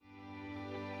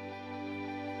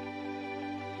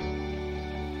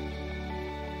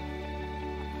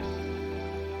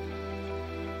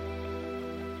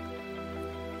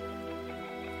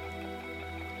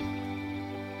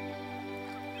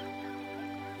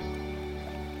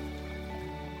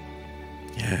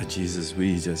Yeah, Jesus,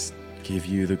 we just give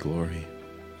you the glory.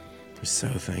 We're so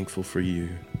thankful for you.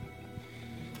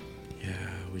 Yeah,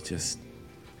 we just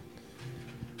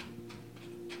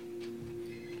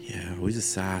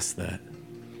ask that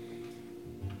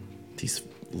these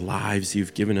lives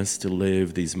you've given us to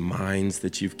live, these minds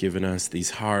that you've given us, these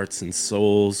hearts and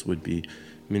souls would be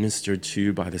ministered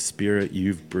to by the Spirit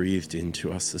you've breathed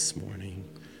into us this morning.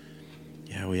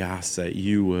 Yeah, we ask that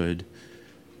you would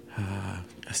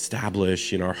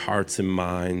establish in our hearts and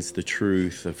minds the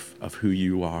truth of who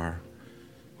you are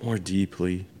more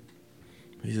deeply.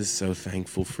 We're just so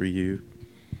thankful for you.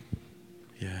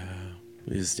 Yeah,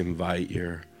 we just invite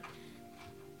your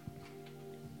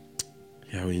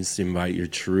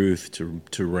truth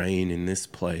to reign in this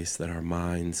place, that our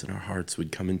minds and our hearts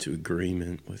would come into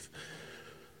agreement with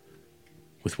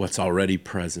what's already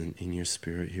present in your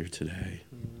Spirit here today.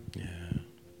 Yeah.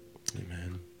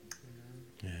 Amen.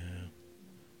 Yeah.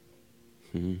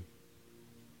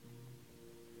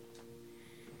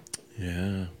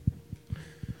 Yeah.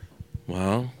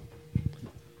 Well,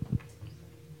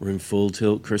 we're in full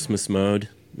tilt Christmas mode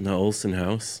in the Olsen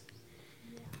house.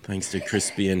 Thanks to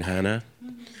Crispy and Hannah.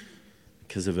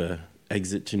 Because of a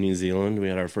exit to New Zealand, we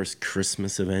had our first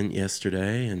Christmas event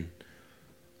yesterday, and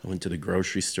I went to the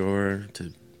grocery store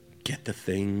to get the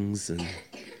things, and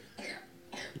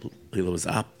Leela was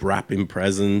up wrapping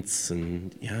presents,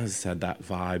 and yeah, it just had that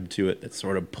vibe to it that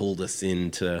sort of pulled us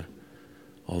into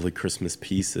all the Christmas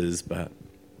pieces, but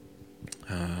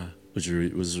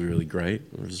it was really great.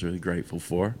 I was really grateful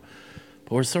for.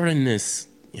 But we're sort of in this,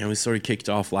 we sort of kicked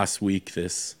off last week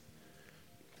this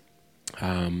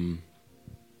kind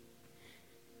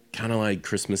of like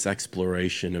Christmas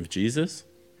exploration of Jesus,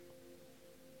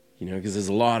 because there's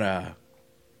a lot of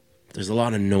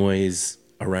noise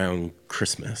around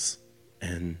Christmas,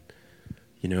 and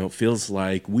it feels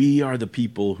like we are the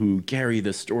people who carry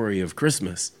the story of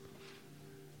Christmas,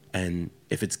 and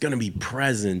if it's going to be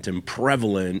present and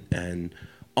prevalent and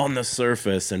on the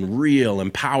surface and real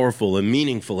and powerful and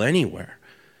meaningful anywhere,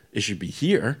 it should be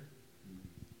here,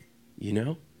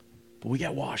 But we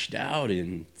get washed out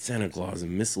in Santa Claus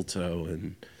and mistletoe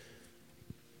and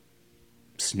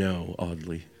snow,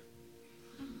 oddly.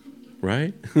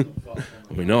 Right? I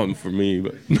mean, not for me,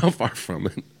 but not far from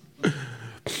it.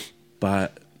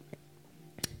 But,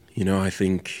 I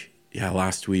think,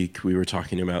 last week we were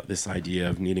talking about this idea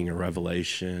of needing a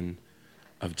revelation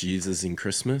of Jesus in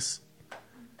Christmas.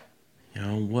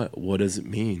 What does it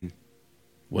mean?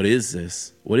 What is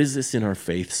this? What is this in our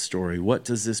faith story? What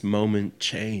does this moment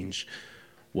change?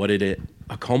 What did it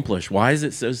accomplish? Why is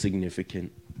it so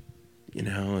significant?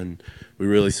 And we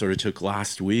really sort of took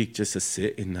last week just to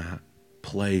sit in that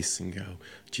place and go,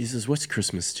 Jesus, what's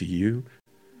Christmas to you?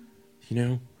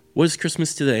 What is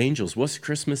Christmas to the angels? What's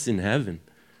Christmas in heaven?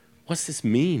 What's this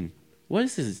mean? What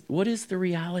is this? What is the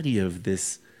reality of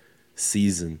this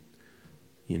season?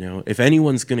 If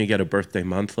anyone's going to get a birthday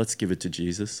month, let's give it to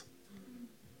Jesus.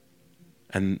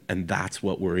 And that's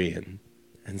what we're in.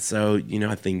 And so,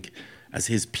 I think as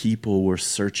his people, we're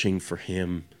searching for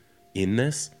him in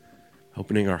this,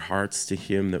 opening our hearts to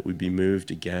him, that we'd be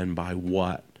moved again by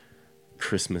what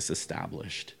Christmas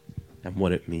established and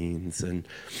what it means. And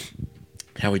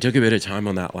we took a bit of time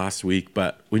on that last week,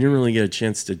 but we didn't really get a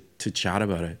chance to chat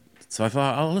about it. So I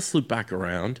thought, let's loop back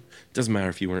around. It doesn't matter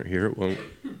if you weren't here. It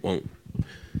won't,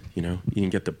 you didn't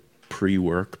get the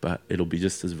pre-work, but it'll be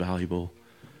just as valuable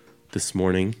this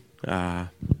morning. Let's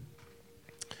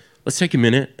take a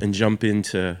minute and jump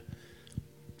into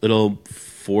little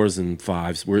 4s and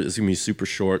 5s. It's gonna be super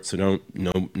short, so don't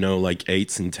no like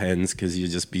 8s and 10s, because you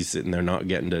just be sitting there not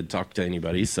getting to talk to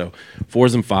anybody. So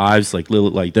 4s and 5s, like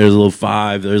there's a little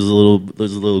 5, there's a little.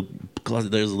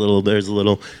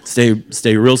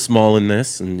 Stay real small in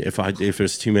this, and if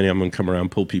there's too many, I'm gonna come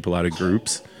around, pull people out of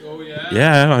groups. Oh yeah.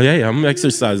 Yeah. I'm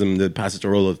exercising the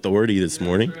pastoral authority this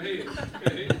morning.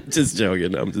 Just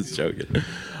joking. I'm just joking.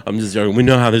 We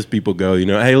know how these people go,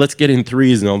 hey, let's get in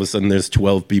 3s, and all of a sudden there's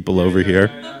 12 people over here.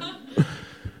 Yeah.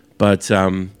 But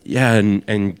and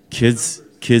kids,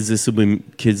 this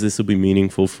will be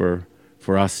meaningful for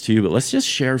us too. But let's just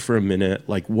share for a minute,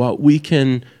 like, what we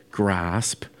can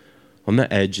grasp on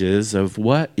the edges of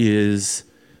what is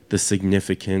the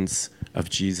significance of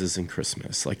Jesus and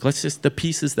Christmas. Like, let's just, the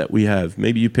pieces that we have.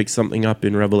 Maybe you picked something up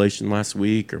in Revelation last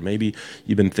week, or maybe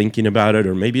you've been thinking about it,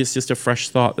 or maybe it's just a fresh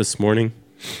thought this morning.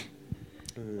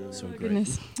 So great.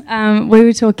 Goodness. We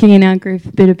were talking in our group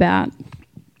a bit about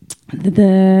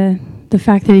the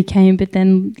fact that he came, but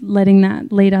then letting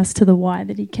that lead us to the why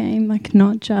that he came. Like,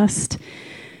 not just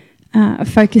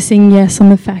focusing, yes, on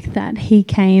the fact that he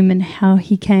came and how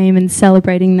he came and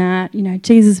celebrating that, you know,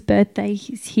 Jesus' birthday,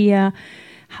 he's here,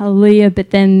 hallelujah, but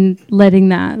then letting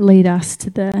that lead us to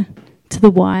the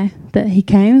why that he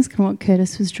came is kind of what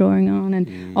Curtis was drawing on,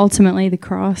 and ultimately the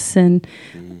cross. And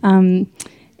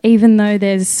even though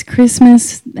there's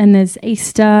Christmas and there's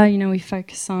Easter, you know, we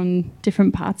focus on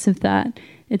different parts of that.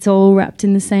 It's all wrapped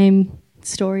in the same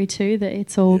story too, that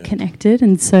it's all connected.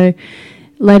 And so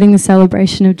letting the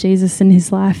celebration of Jesus and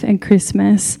his life and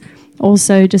Christmas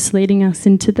also just leading us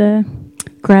into the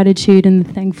gratitude and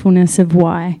the thankfulness of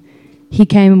why he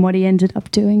came and what he ended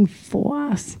up doing for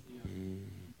us.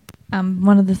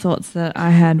 One of the thoughts that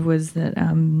I had was that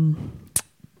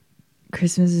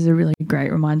Christmas is a really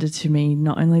great reminder to me,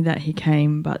 not only that he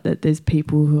came, but that there's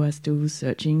people who are still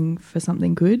searching for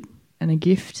something good and a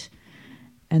gift,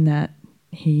 and that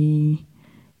he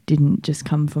didn't just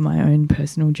come for my own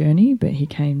personal journey, but he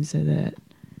came so that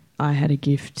I had a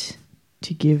gift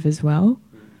to give as well.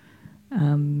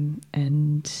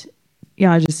 And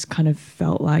yeah, I just kind of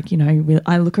felt like, you know,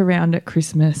 I look around at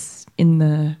Christmas in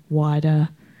the wider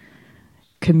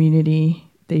community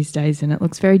these days, and it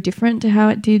looks very different to how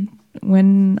it did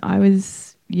when I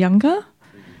was younger.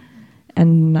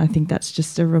 And I think that's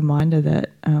just a reminder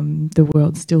that the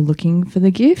world's still looking for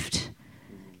the gift,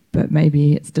 but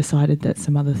maybe it's decided that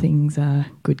some other things are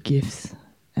good gifts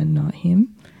and not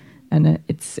him. And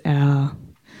it's our,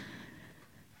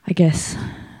 I guess,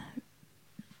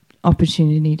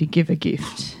 opportunity to give a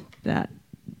gift that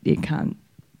it can't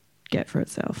get for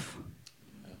itself.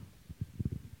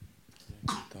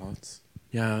 Thoughts?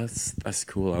 Yeah, that's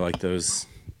cool. I like those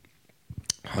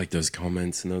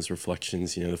comments and those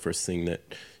reflections. You know, the first thing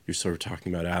that you're sort of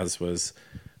talking about was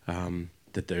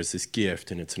that there's this gift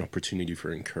and it's an opportunity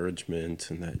for encouragement,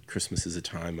 and that Christmas is a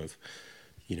time of,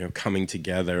 you know, coming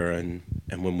together, and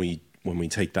when we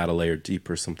take that a layer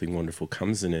deeper, something wonderful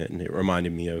comes in it. And it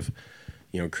reminded me of,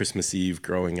 you know, Christmas Eve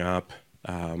growing up.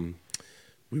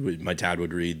 My dad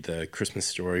would read the Christmas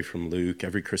story from Luke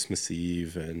every Christmas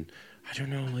Eve, and I don't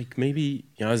know, like maybe,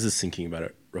 you know, I was just thinking about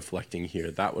it, reflecting here,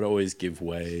 that would always give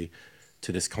way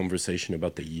to this conversation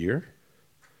about the year.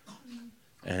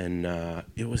 And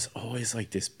it was always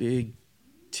like this big,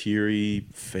 teary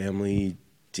family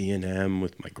D&M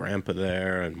with my grandpa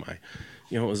there, and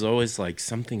it was always like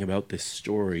something about this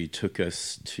story took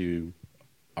us to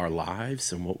our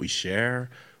lives and what we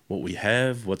share, what we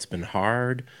have, what's been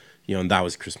hard. You know, and that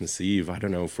was Christmas Eve. I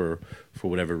don't know, for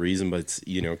whatever reason, but it's,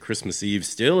 you know, Christmas Eve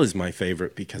still is my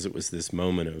favorite because it was this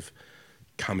moment of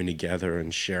coming together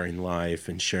and sharing life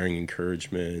and sharing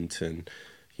encouragement, and,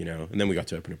 you know, and then we got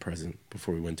to open a present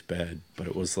before we went to bed. But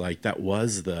it was like, that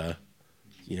was the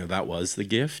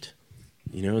gift.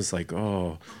 You know, it's like,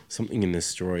 oh, something in this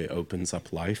story opens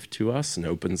up life to us and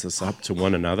opens us up to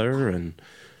one another. And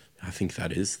I think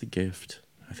that is the gift.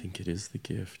 I think it is the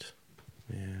gift.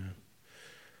 Yeah.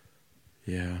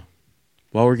 Yeah.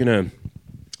 Well, we're gonna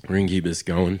keep this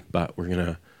going, but we're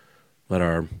gonna let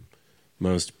our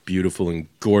most beautiful and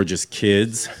gorgeous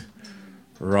kids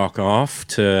rock off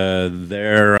to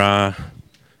their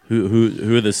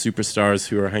who are the superstars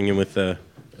who are hanging with the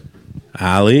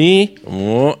Ali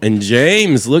and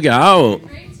James. Look out!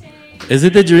 Is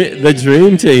it the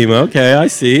dream team? Okay, I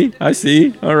see.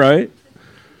 All right.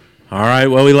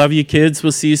 Well, we love you, kids.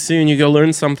 We'll see you soon. You go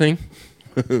learn something.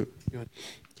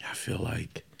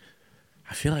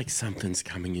 I feel like something's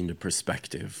coming into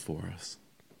perspective for us.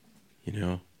 You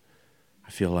know, I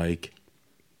feel like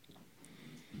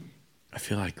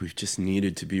we've just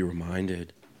needed to be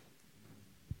reminded.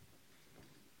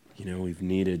 You know, we've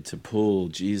needed to pull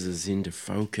Jesus into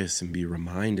focus and be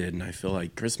reminded. And I feel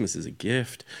like Christmas is a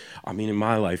gift. I mean, in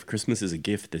my life, Christmas is a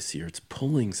gift this year. It's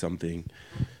pulling something.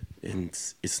 And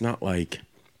it's not like,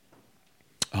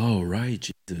 oh,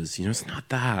 right, Jesus. You know, it's not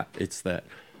that. It's that,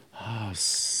 oh,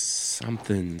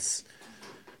 something's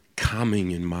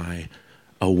coming in my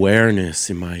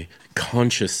awareness, in my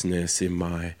consciousness, in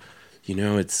my, you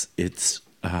know, it's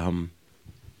hard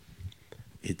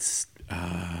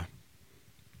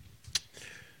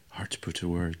to put to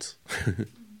words.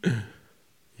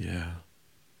 Yeah.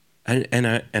 And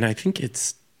I think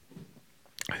it's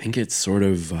sort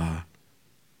of I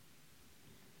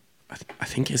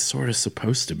think it's sort of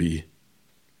supposed to be,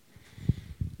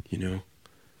 you know.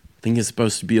 I think it's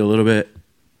supposed to be a little bit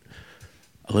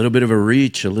of a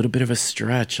reach, a little bit of a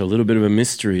stretch, a little bit of a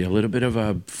mystery, a little bit of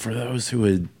a, for those who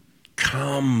would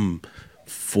come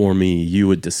for me, you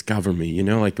would discover me, you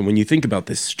know, like when you think about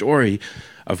this story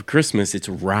of Christmas, it's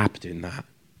wrapped in that,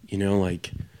 you know, like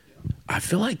I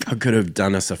feel like God could have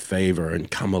done us a favor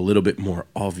and come a little bit more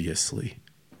obviously.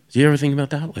 Do you ever think about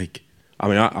that? Like, I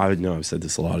mean, I know I've said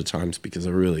this a lot of times because I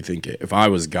really think if I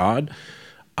was God,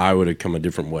 I would have come a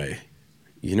different way.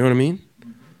 You know what I mean?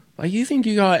 Like, you think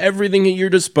you got everything at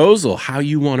your disposal, how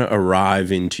you want to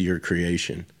arrive into your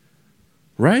creation,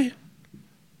 right?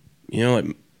 You know,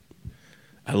 like,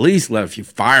 at least let a few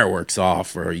fireworks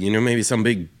off, or, you know, maybe some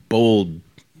big, bold,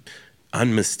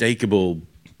 unmistakable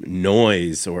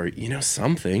noise, or, you know,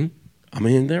 something. I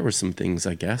mean, there were some things,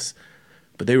 I guess,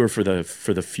 but they were for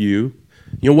the few.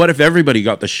 You know, what if everybody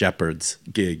got the shepherd's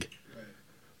gig?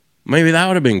 Maybe that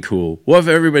would have been cool. What if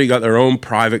everybody got their own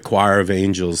private choir of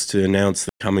angels to announce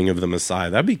the coming of the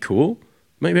Messiah? That'd be cool.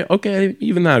 Maybe, okay,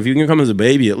 even that. If you can come as a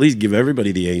baby, at least give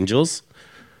everybody the angels.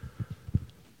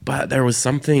 But there was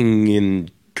something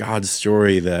in God's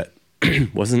story that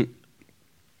wasn't,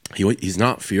 he's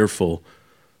not fearful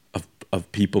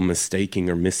of people mistaking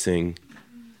or missing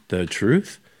the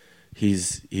truth.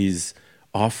 He's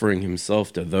offering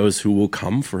himself to those who will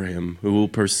come for him, who will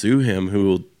pursue him, who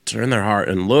will turn their heart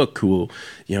and look, who will,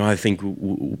 you know, I think,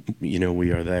 you know,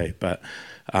 we are they. But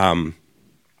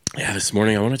yeah, this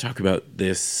morning I want to talk about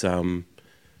this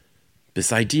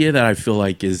this idea that I feel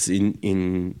like is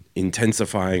in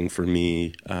intensifying for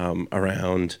me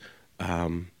around,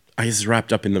 I guess,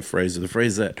 wrapped up in the phrase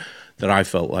that I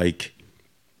felt like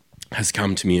has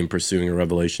come to me in pursuing a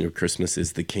revelation of Christmas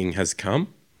is the King has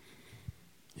come.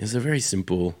 It's a very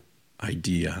simple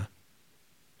idea,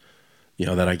 you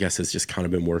know, that I guess has just kind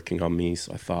of been working on me.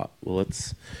 So I thought, well,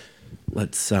 let's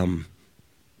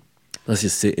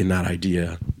just sit in that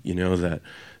idea, you know, that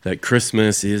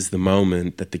Christmas is the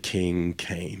moment that the King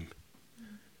came,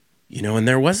 you know, and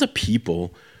there was a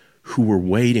people who were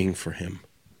waiting for him,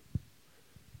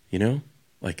 you know,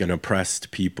 like an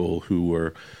oppressed people who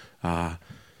were,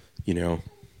 you know,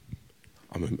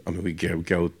 I mean, we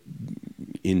go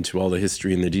into all the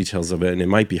history and the details of it, and it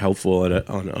might be helpful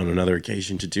on another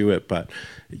occasion to do it, but,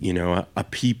 you know, a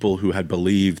people who had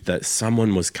believed that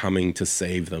someone was coming to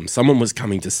save them, someone was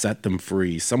coming to set them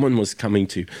free, someone was coming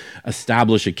to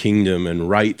establish a kingdom and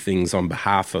right things on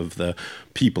behalf of the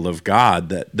people of God,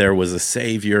 that there was a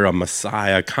Savior, a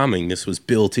Messiah coming. This was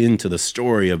built into the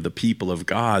story of the people of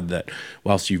God, that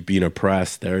whilst you've been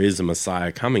oppressed, there is a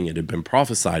Messiah coming. It had been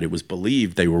prophesied, it was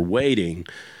believed, they were waiting,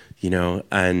 you know,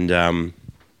 and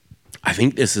I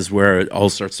think this is where it all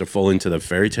starts to fall into the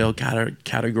fairy tale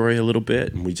category a little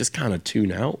bit, and we just kind of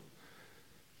tune out,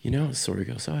 you know. The story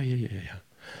goes, oh yeah.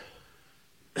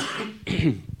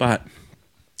 But,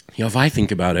 you know, if I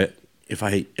think about it, if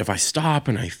I stop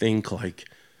and I think like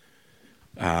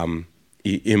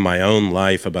in my own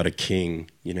life about a king,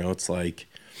 you know, it's like,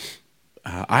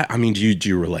 I mean, do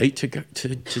you relate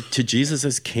to Jesus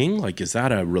as king? Like, is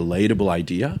that a relatable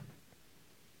idea?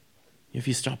 If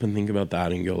you stop and think about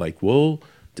that and go like, whoa,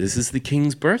 this is the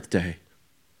King's birthday.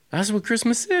 That's what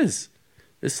Christmas is.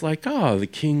 It's like, oh, the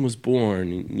King was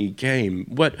born and he came.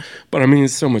 But I mean,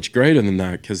 it's so much greater than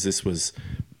that, because this was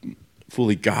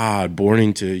fully God born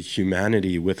into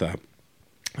humanity with a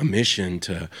mission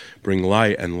to bring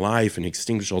light and life and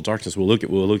extinguish all darkness. We'll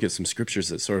look at some scriptures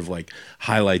that sort of like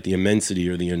highlight the immensity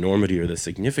or the enormity or the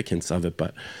significance of it.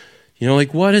 But, you know,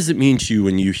 like, what does it mean to you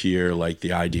when you hear like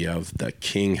the idea of the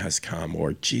King has come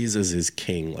or Jesus is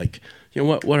King? Like, you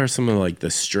know, what are some of like the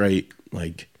straight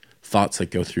like thoughts that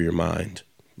go through your mind?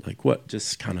 Like, what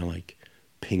just kind of like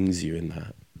pings you in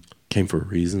that? Came for a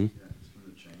reason.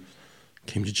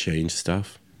 Came to change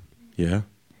stuff. Yeah.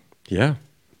 Had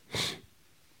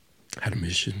a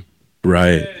mission.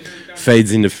 Right.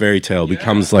 Fades into fairy tale,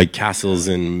 becomes like castles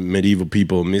and medieval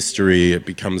people mystery. It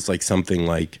becomes like something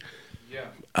like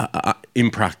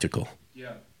impractical.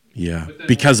 Yeah.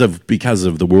 Because of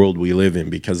the world we live in,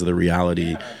 because of the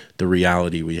reality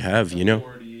we have, you know?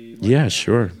 Yeah,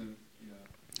 sure.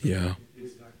 Yeah.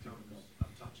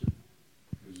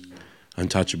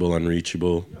 Untouchable,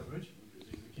 unreachable.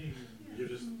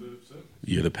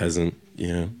 You're the peasant.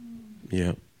 Yeah.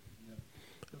 It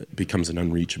becomes an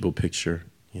unreachable picture.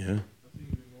 Yeah.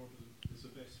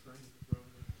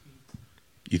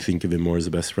 You think of him more as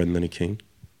a best friend than a king?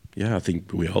 Yeah, I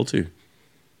think we all do.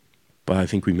 But I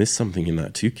think we miss something in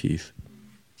that too, Keith.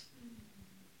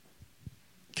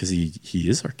 Because he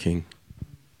is our king.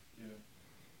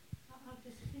 I'll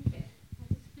just flip it,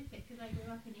 because I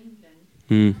grew up in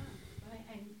England.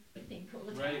 And think all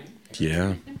the time.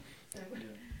 Yeah.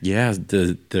 Yeah,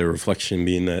 the reflection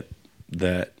being that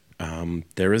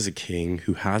there is a king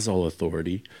who has all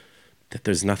authority, that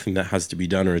there's nothing that has to be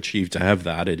done or achieved to have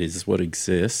that. It is what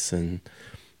exists, and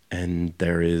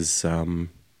there is,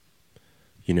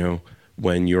 you know,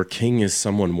 when your king is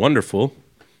someone wonderful,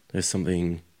 there's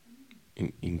something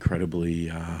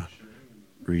incredibly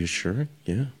reassuring.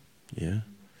 Yeah.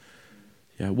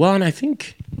 Yeah. Well, and I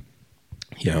think,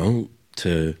 to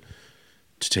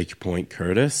take your point,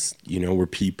 Curtis, we're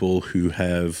people who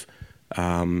have,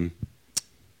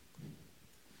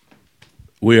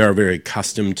 we are very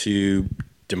accustomed to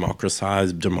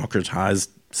democratized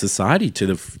society,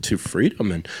 to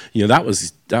freedom, and that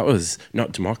was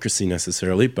not democracy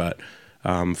necessarily, but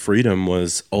freedom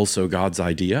was also God's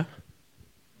idea.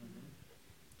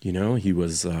 He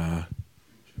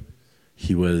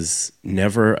was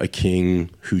never a king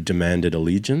who demanded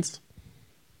allegiance.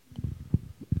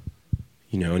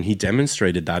 And he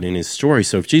demonstrated that in his story.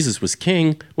 So if Jesus was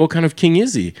king, what kind of king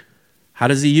is he? How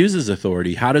does he use his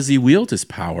authority? How does he wield his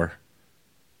power?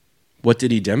 What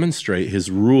did he demonstrate his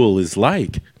rule is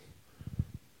like?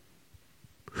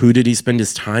 Who did he spend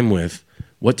his time with?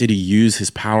 What did he use his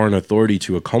power and authority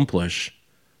to accomplish?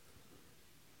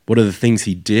 What are the things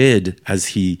he did as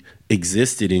he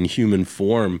existed in human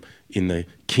form in the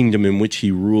kingdom in which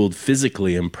he ruled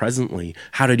physically and presently?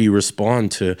 How did he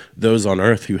respond to those on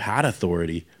earth who had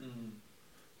authority?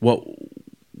 There's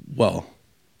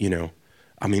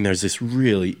this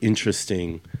really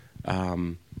interesting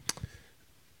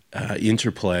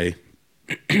interplay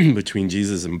between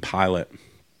Jesus and Pilate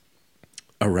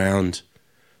around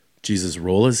Jesus'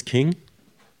 role as king,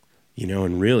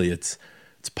 and really it's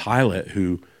Pilate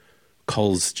who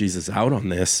calls Jesus out on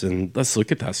this. And let's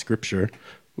look at that scripture.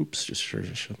 Oops, just sure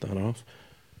to shut that off.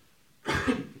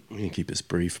 I'm going to keep this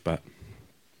brief, but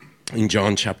in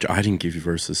John chapter, I didn't give you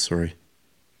verses, sorry.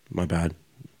 My bad.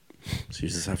 So you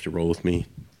just have to roll with me.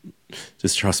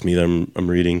 Just trust me that I'm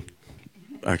reading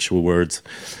actual words.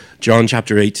 John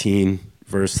chapter 18,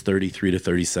 verse 33 to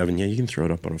 37. Yeah, you can throw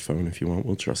it up on a phone if you want.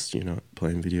 We'll trust you not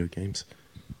playing video games.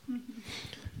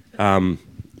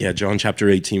 John chapter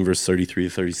 18, verse 33 to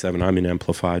 37. I'm in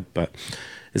Amplified, but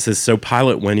it says, "So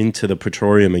Pilate went into the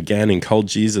praetorium again and called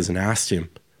Jesus and asked him,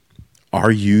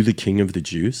 'Are you the king of the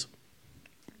Jews?'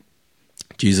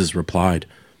 Jesus replied,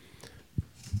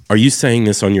 'Are you saying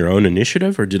this on your own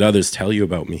initiative, or did others tell you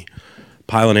about me?'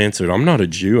 Pilate answered, 'I'm not a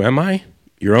Jew, am I?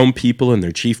 Your own people and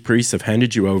their chief priests have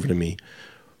handed you over to me.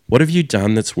 What have you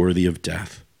done that's worthy of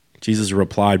death?' Jesus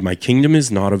replied, 'My kingdom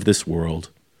is not of this world,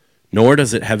 nor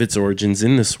does it have its origins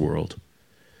in this world.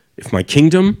 If my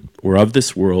kingdom were of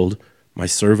this world, my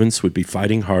servants would be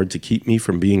fighting hard to keep me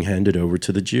from being handed over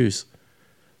to the Jews.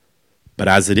 But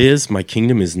as it is, my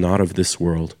kingdom is not of this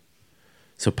world.'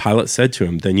 So Pilate said to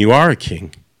him, 'Then you are a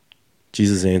king.'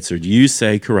 Jesus answered, 'You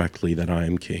say correctly that I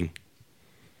am king.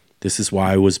 This is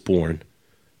why I was born,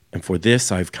 and for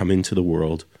this I have come into the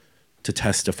world, to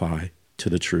testify to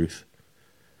the truth.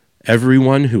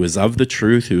 Everyone who is of the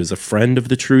truth, who is a friend of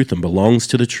the truth and belongs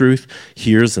to the truth,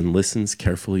 hears and listens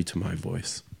carefully to my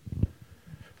voice.'"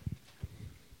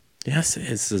 Yes,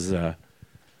 it's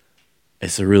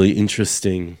a really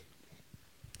interesting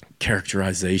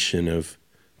characterization of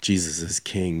Jesus as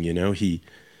king.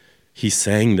 He's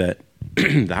saying that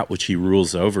that which he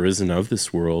rules over isn't of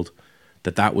this world,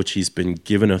 that which he's been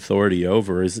given authority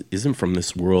over isn't from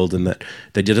this world, and that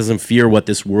he doesn't fear what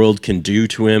this world can do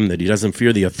to him, that he doesn't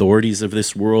fear the authorities of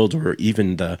this world or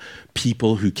even the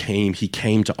people he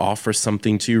came to offer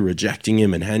something to, rejecting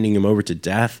him and handing him over to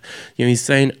death. He's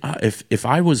saying, if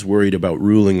I was worried about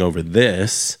ruling over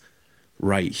this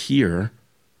right here,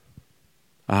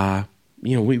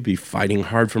 we'd be fighting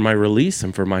hard for my release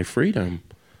and for my freedom.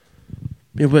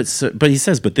 But he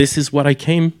says, but this is what I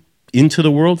came into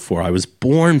the world for. I was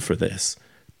born for this.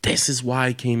 This is why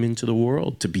I came into the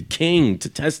world, to be king, to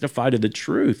testify to the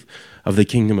truth of the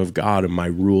kingdom of God and my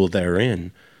rule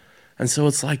therein. And so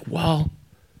it's like, well,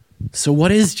 so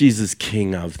what is Jesus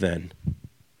king of then?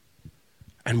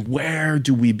 And where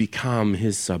do we become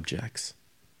his subjects?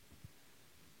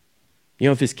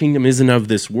 If his kingdom isn't of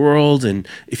this world, and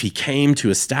if he came to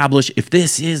establish, if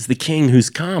this is the king who's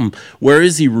come, where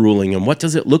is he ruling, and what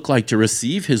does it look like to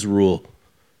receive his rule?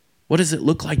 What does it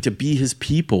look like to be his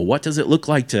people? What does it look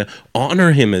like to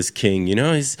honor him as king?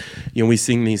 We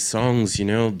sing these songs,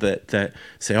 that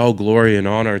say, all glory and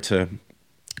honor to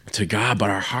God, but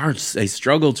our hearts, they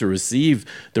struggle to receive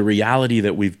the reality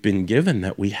that we've been given,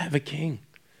 that we have a king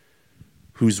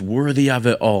who's worthy of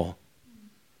it all.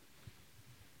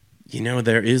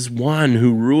 There is one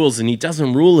who rules, and he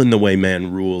doesn't rule in the way man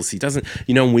rules. He doesn't,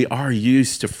 we are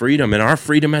used to freedom, and our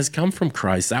freedom has come from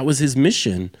Christ. That was his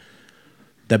mission,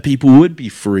 that people would be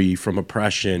free from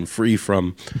oppression, free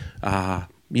from, that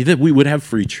we would have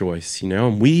free choice,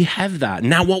 and we have that.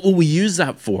 Now, what will we use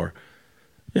that for?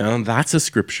 That's a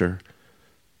scripture.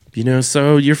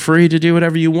 So you're free to do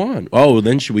whatever you want. Oh,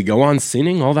 then should we go on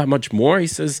sinning all that much more? He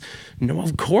says, no,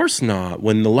 of course not.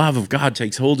 When the love of God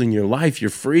takes hold in your life, your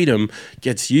freedom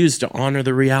gets used to honor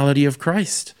the reality of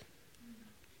Christ.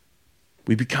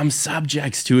 We become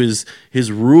subjects to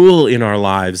his rule in our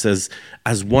lives as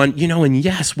one, and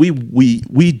yes, we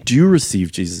do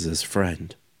receive Jesus as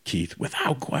friend, Keith,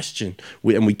 without question.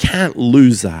 We can't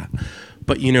lose that.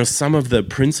 But, some of the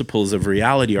principles of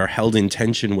reality are held in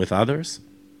tension with others.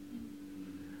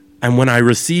 And when I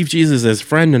receive Jesus as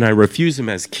friend and I refuse him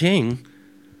as king,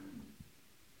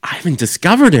 I haven't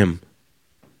discovered him.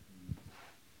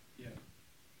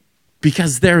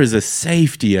 Because there is a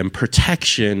safety and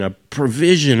protection, a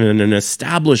provision and an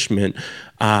establishment,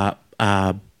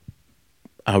 a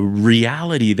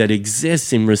reality that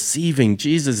exists in receiving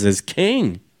Jesus as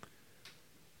king.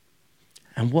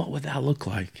 And what would that look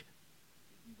like?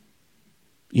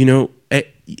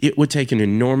 It would take an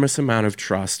enormous amount of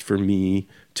trust for me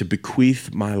to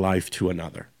bequeath my life to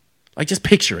another. Like, just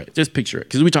picture it.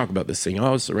 Because we talk about this thing,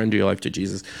 surrender your life to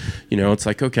Jesus. It's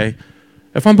like, okay,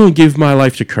 if I'm going to give my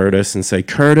life to Curtis and say,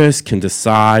 Curtis can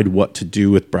decide what to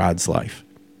do with Brad's life,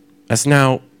 that's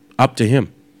now up to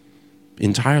him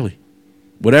entirely.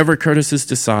 Whatever Curtis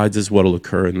decides is what will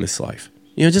occur in this life.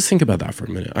 Just think about that for a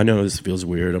minute. I know this feels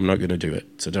weird. I'm not going to do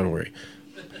it, so don't worry.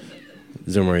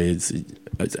 Don't worry.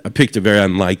 I picked a very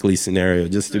unlikely scenario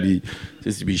just to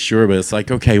be sure, but it's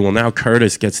like, okay, well, now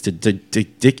Curtis gets to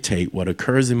dictate what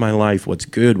occurs in my life, what's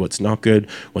good, what's not good,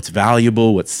 what's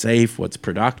valuable, what's safe, what's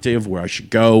productive, where I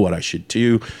should go, what I should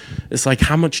do. It's like,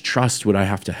 how much trust would I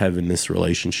have to have in this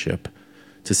relationship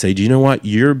to say, do you know what?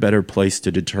 You're better placed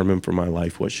to determine for my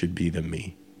life what should be than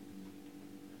me.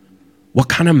 What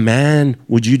kind of man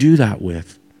would you do that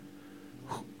with?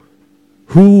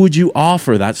 Who would you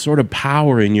offer that sort of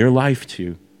power in your life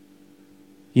to?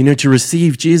 To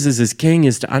receive Jesus as king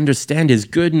is to understand his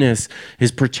goodness,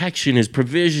 his protection, his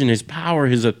provision, his power,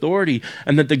 his authority,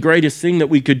 and that the greatest thing that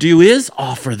we could do is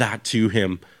offer that to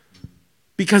him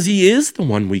because he is the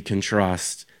one we can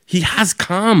trust. He has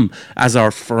come as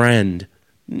our friend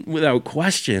without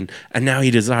question, and now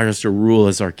he desires to rule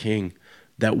as our king,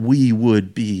 that we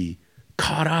would be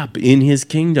caught up in his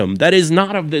kingdom that is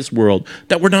not of this world,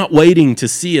 that we're not waiting to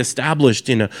see established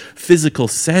in a physical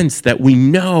sense, that we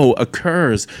know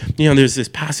occurs. There's this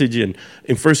passage in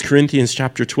 1 Corinthians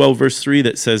chapter 12, verse 3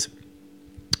 that says,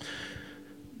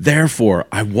 therefore,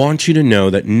 I want you to know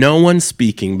that no one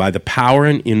speaking by the power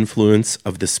and influence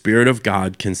of the Spirit of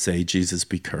God can say, Jesus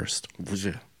be cursed. This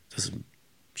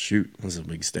is a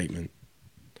big statement.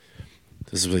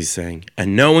 This is what he's saying.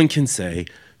 And no one can say,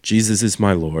 Jesus is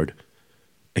my Lord,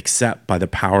 except by the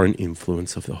power and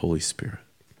influence of the Holy Spirit.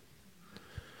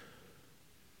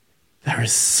 There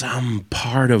is some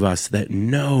part of us that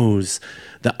knows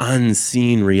the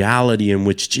unseen reality in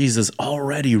which Jesus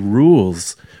already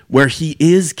rules, where he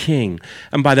is king.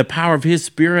 And by the power of his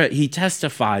Spirit, he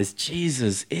testifies,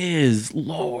 Jesus is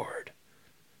Lord.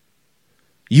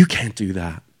 You can't do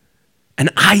that. And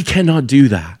I cannot do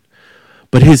that.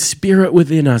 But his Spirit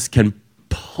within us can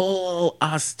pull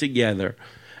us together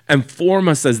and form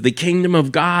us as the kingdom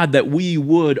of God, that we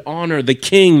would honor the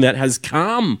King that has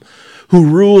come, who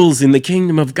rules in the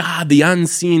kingdom of God, the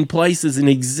unseen places, and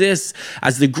exists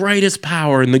as the greatest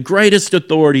power and the greatest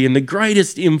authority and the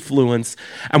greatest influence.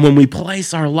 And when we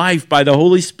place our life by the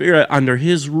Holy Spirit under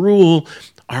his rule,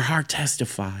 our heart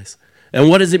testifies. And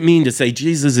what does it mean to say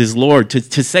Jesus is Lord?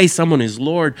 To say someone is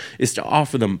Lord is to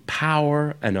offer them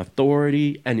power and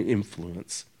authority and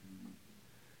influence.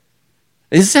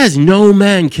 It says no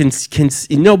man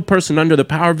no person under the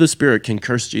power of the Spirit can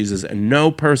curse Jesus, and no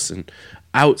person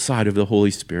outside of the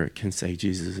Holy Spirit can say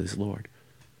Jesus is Lord.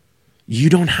 You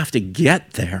don't have to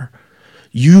get there.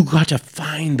 You got to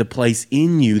find the place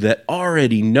in you that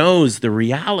already knows the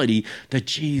reality that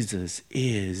Jesus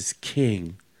is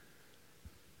King.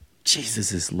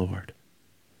 Jesus is Lord.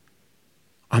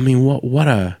 I mean, what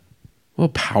a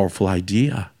powerful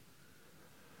idea.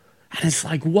 And it's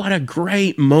like, what a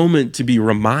great moment to be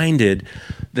reminded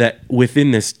that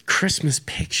within this Christmas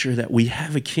picture that we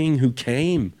have a king who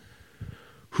came,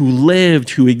 who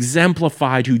lived, who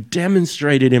exemplified, who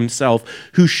demonstrated himself,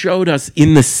 who showed us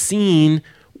in the seen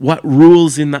what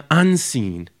rules in the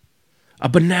unseen. A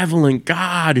benevolent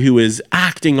God who is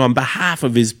acting on behalf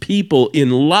of his people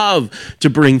in love to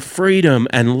bring freedom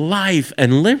and life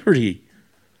and liberty.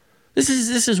 This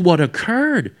is what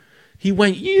occurred. He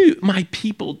went, my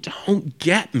people don't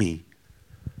get me,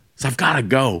 so I've got to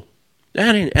go.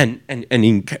 And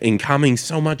in coming,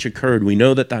 so much occurred. We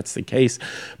know that that's the case.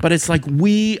 But it's like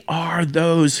we are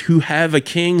those who have a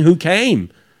king who came.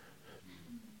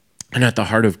 And at the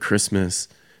heart of Christmas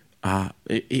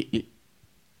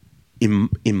in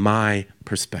my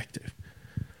perspective,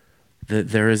 that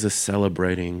there is a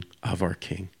celebrating of our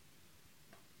King.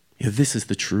 This is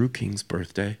the true King's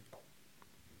birthday.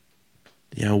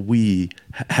 We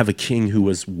have a King who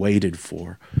was waited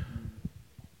for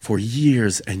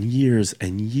years and years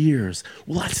and years.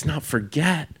 Well, let's not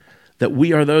forget that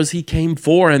we are those he came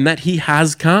for and that he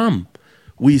has come.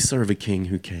 We serve a King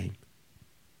who came.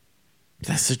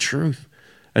 That's the truth.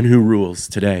 And who rules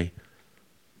today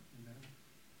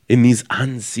in these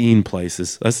unseen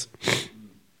places. I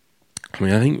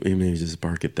think we may just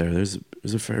park it there. There's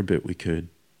a fair bit we could.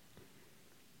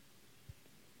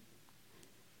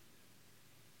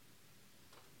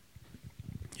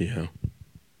 Yeah.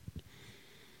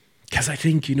 Because I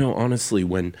think, honestly,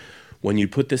 when you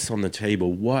put this on the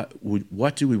table, what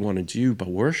do we want to do but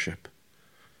worship?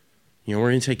 We're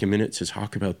going to take a minute to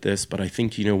talk about this, but I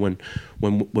think,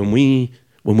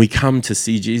 when we come to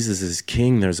see Jesus as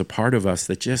King, there's a part of us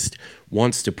that just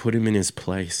wants to put him in his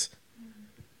place.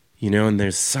 And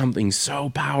there's something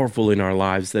so powerful in our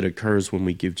lives that occurs when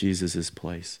we give Jesus his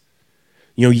place.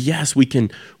 Yes, we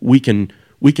can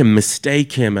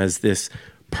mistake him as this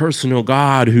personal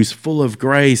God who's full of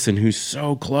grace and who's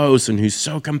so close and who's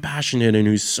so compassionate and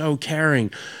who's so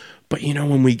caring. But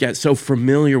when we get so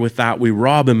familiar with that, we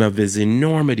rob him of his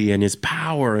enormity and his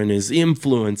power and his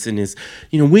influence and his,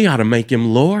 we ought to make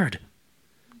him Lord.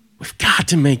 We've got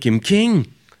to make him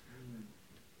King.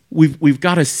 We've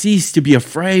got to cease to be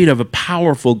afraid of a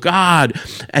powerful God,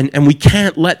 and we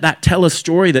can't let that tell a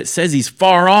story that says he's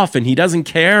far off and he doesn't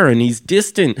care and he's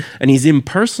distant and he's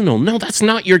impersonal. No, that's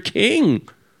not your King.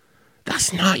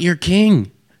 That's not your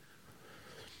King.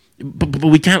 But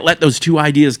we can't let those two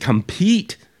ideas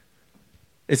compete.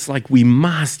 It's like we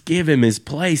must give him his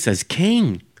place as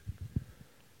King.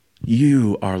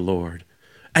 You are Lord.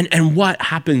 And what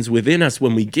happens within us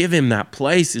when we give him that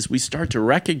place is we start to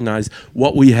recognize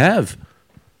what we have.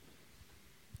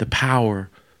 The power,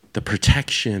 the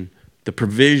protection, the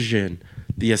provision,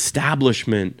 the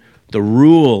establishment, the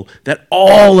rule, that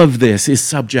all of this is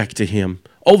subject to him.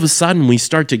 All of a sudden we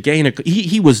start to gain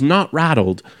he was not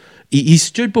rattled. He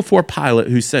stood before Pilate,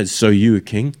 who said, "So you a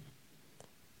king?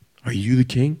 Are you the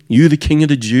king? You the king of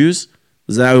the Jews?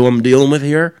 Is that who I'm dealing with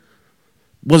here?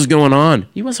 What's going on?"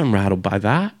 He wasn't rattled by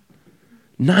that.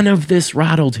 None of this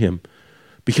rattled him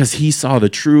because he saw the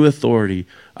true authority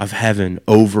of heaven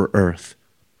over earth.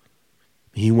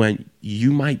 He went,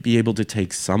 "You might be able to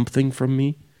take something from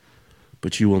me,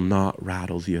 but you will not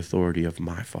rattle the authority of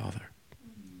my Father."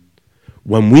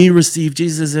 When we receive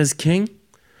Jesus as King,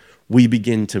 we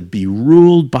begin to be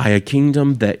ruled by a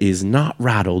kingdom that is not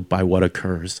rattled by what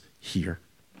occurs here.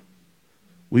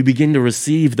 We begin to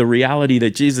receive the reality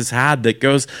that Jesus had that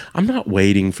goes, I'm not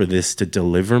waiting for this to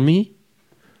deliver me.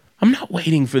 I'm not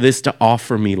waiting for this to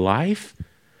offer me life.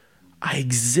 I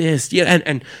exist. Yeah,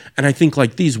 and I think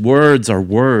like these words are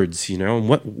words, and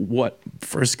what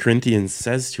 1 Corinthians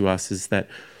says to us is that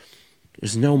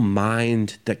there's no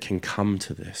mind that can come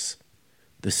to this.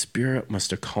 The Spirit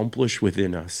must accomplish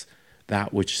within us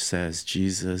that which says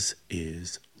Jesus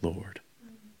is Lord.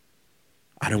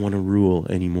 I don't want to rule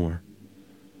anymore.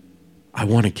 I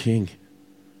want a King.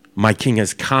 My King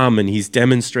has come and he's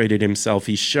demonstrated himself.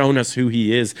 He's shown us who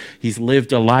he is. He's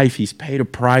lived a life. He's paid a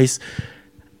price.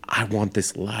 I want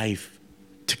this life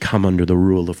to come under the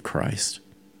rule of Christ.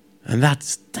 And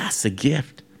that's a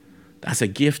gift. That's a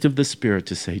gift of the Spirit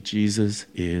to say Jesus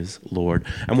is Lord.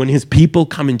 And when his people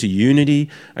come into unity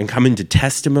and come into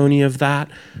testimony of that,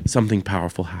 something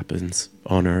powerful happens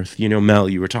on earth. Mel,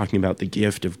 you were talking about the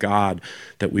gift of God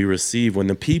that we receive. When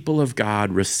the people of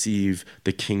God receive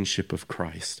the kingship of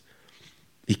Christ,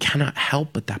 it cannot help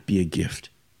but that be a gift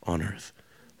on earth.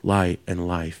 Light and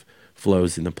life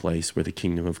flows in the place where the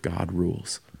kingdom of God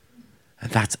rules. And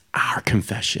that's our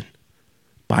confession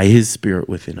by his Spirit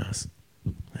within us.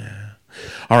 Yeah.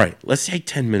 All right, let's take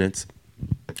 10 minutes,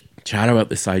 chat about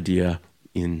this idea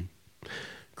in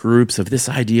groups of this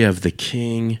idea of the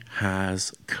King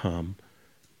has come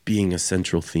being a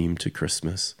central theme to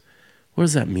Christmas. What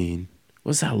does that mean?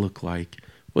 What does that look like?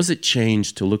 What does it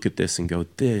change to look at this and go,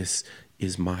 this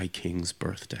is my King's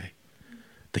birthday?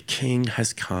 The King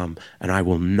has come, and I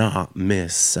will not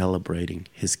miss celebrating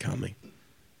his coming.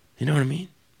 You know what I mean?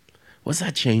 What does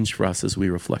that change for us as we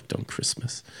reflect on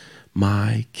Christmas?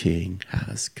 My King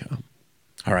has come.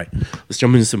 All right, let's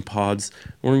jump into some pods.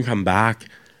 We're going to come back,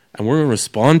 and we're going to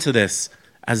respond to this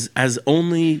as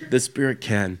only the Spirit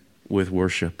can with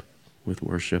worship.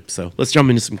 So let's jump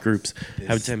into some groups.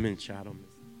 Have a 10-minute chat on this.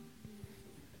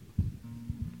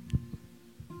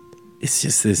 It's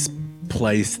just this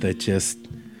place that just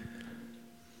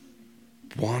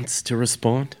wants to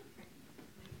respond.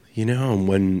 You know, and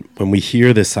when we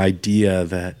hear this idea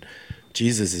that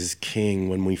Jesus is king,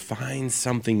 when we find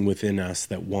something within us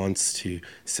that wants to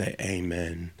say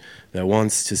amen, that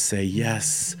wants to say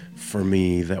yes for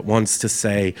me, that wants to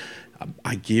say,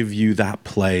 I give you that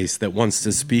place, that wants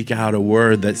to speak out a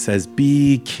word that says,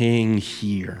 be king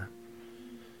here.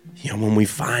 You know, when we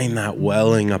find that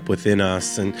welling up within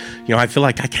us, and, you know, I feel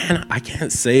like I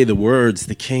can't say the words,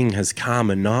 the king has come,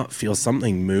 and not feel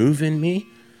something move in me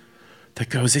that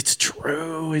goes, it's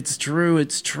true, it's true,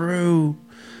 it's true.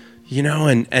 You know,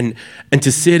 and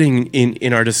to sit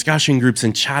in our discussion groups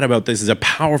and chat about this is a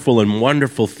powerful and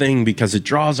wonderful thing because it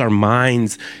draws our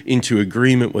minds into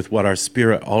agreement with what our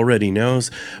spirit already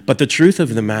knows. But the truth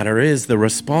of the matter is the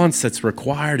response that's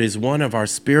required is one of our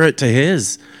spirit to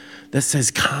his that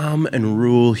says, come and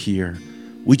rule here.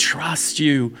 We trust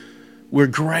you. We're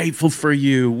grateful for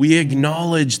you. We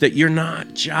acknowledge that you're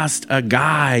not just a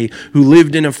guy who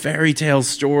lived in a fairy tale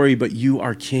story, but you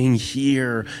are king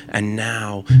here and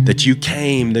now, that you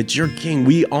came, that you're king.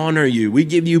 We honor you. We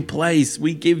give you place.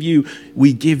 We give you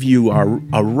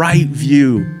a right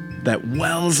view that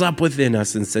wells up within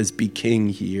us and says, be king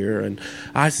here. And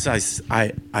I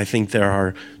think there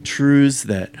are truths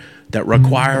that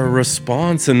require a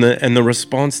response. And the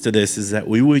response to this is that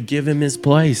we would give him his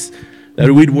place,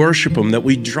 that we'd worship him, that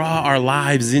we'd draw our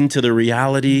lives into the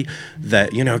reality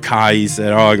that, you know, Kai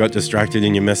said, I got distracted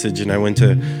in your message and I went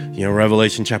to, you know,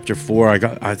 Revelation chapter 4. I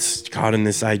got caught in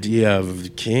this idea of the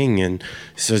king, and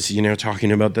so it's, you know,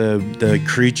 talking about the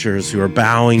creatures who are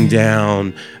bowing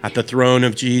down at the throne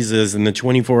of Jesus, and the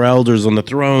 24 elders on the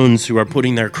thrones who are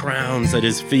putting their crowns at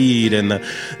his feet, and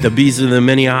the beasts of the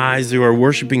many eyes who are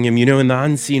worshiping him, you know, in the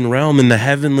unseen realm, in the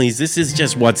heavenlies. This is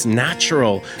just what's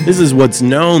natural. This is what's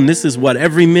known. This is what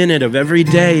every minute of every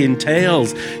day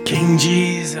entails. King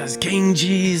Jesus, King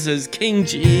Jesus, King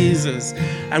Jesus.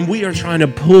 And we are trying to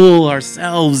pull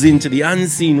ourselves into the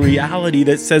unseen reality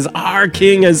that says our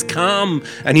king has come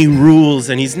and he rules,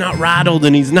 and he's not rattled,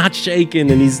 and he's not shaken,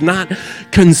 and he's not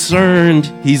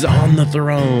concerned. He's on the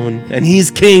throne and he's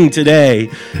king today.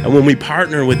 And when we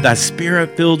partner with that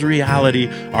spirit-filled reality,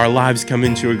 our lives come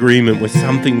into agreement with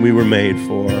something we were made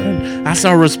for. And that's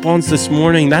our response this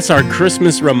morning. That's our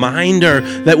Christmas reminder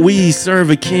that we serve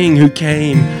a king who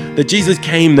came, that Jesus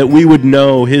came that we would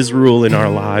know his rule in our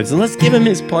lives. And let's give him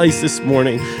his place this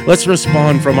morning. Let's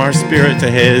respond from our spirit to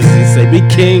his and say,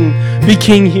 be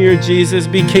king here, Jesus.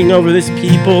 Be king over this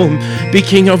people. Be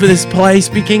king over this place.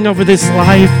 Be king over this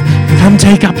life. Come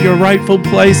take up your rightful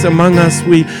place among us.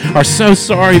 We are so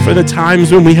sorry for the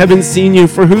times when we haven't seen you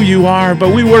for who you are,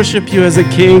 but we worship you as a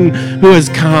king who has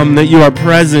come, that you are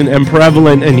present and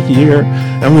prevalent and here.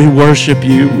 And we worship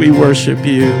you. We worship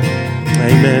you.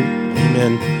 Amen.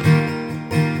 Amen.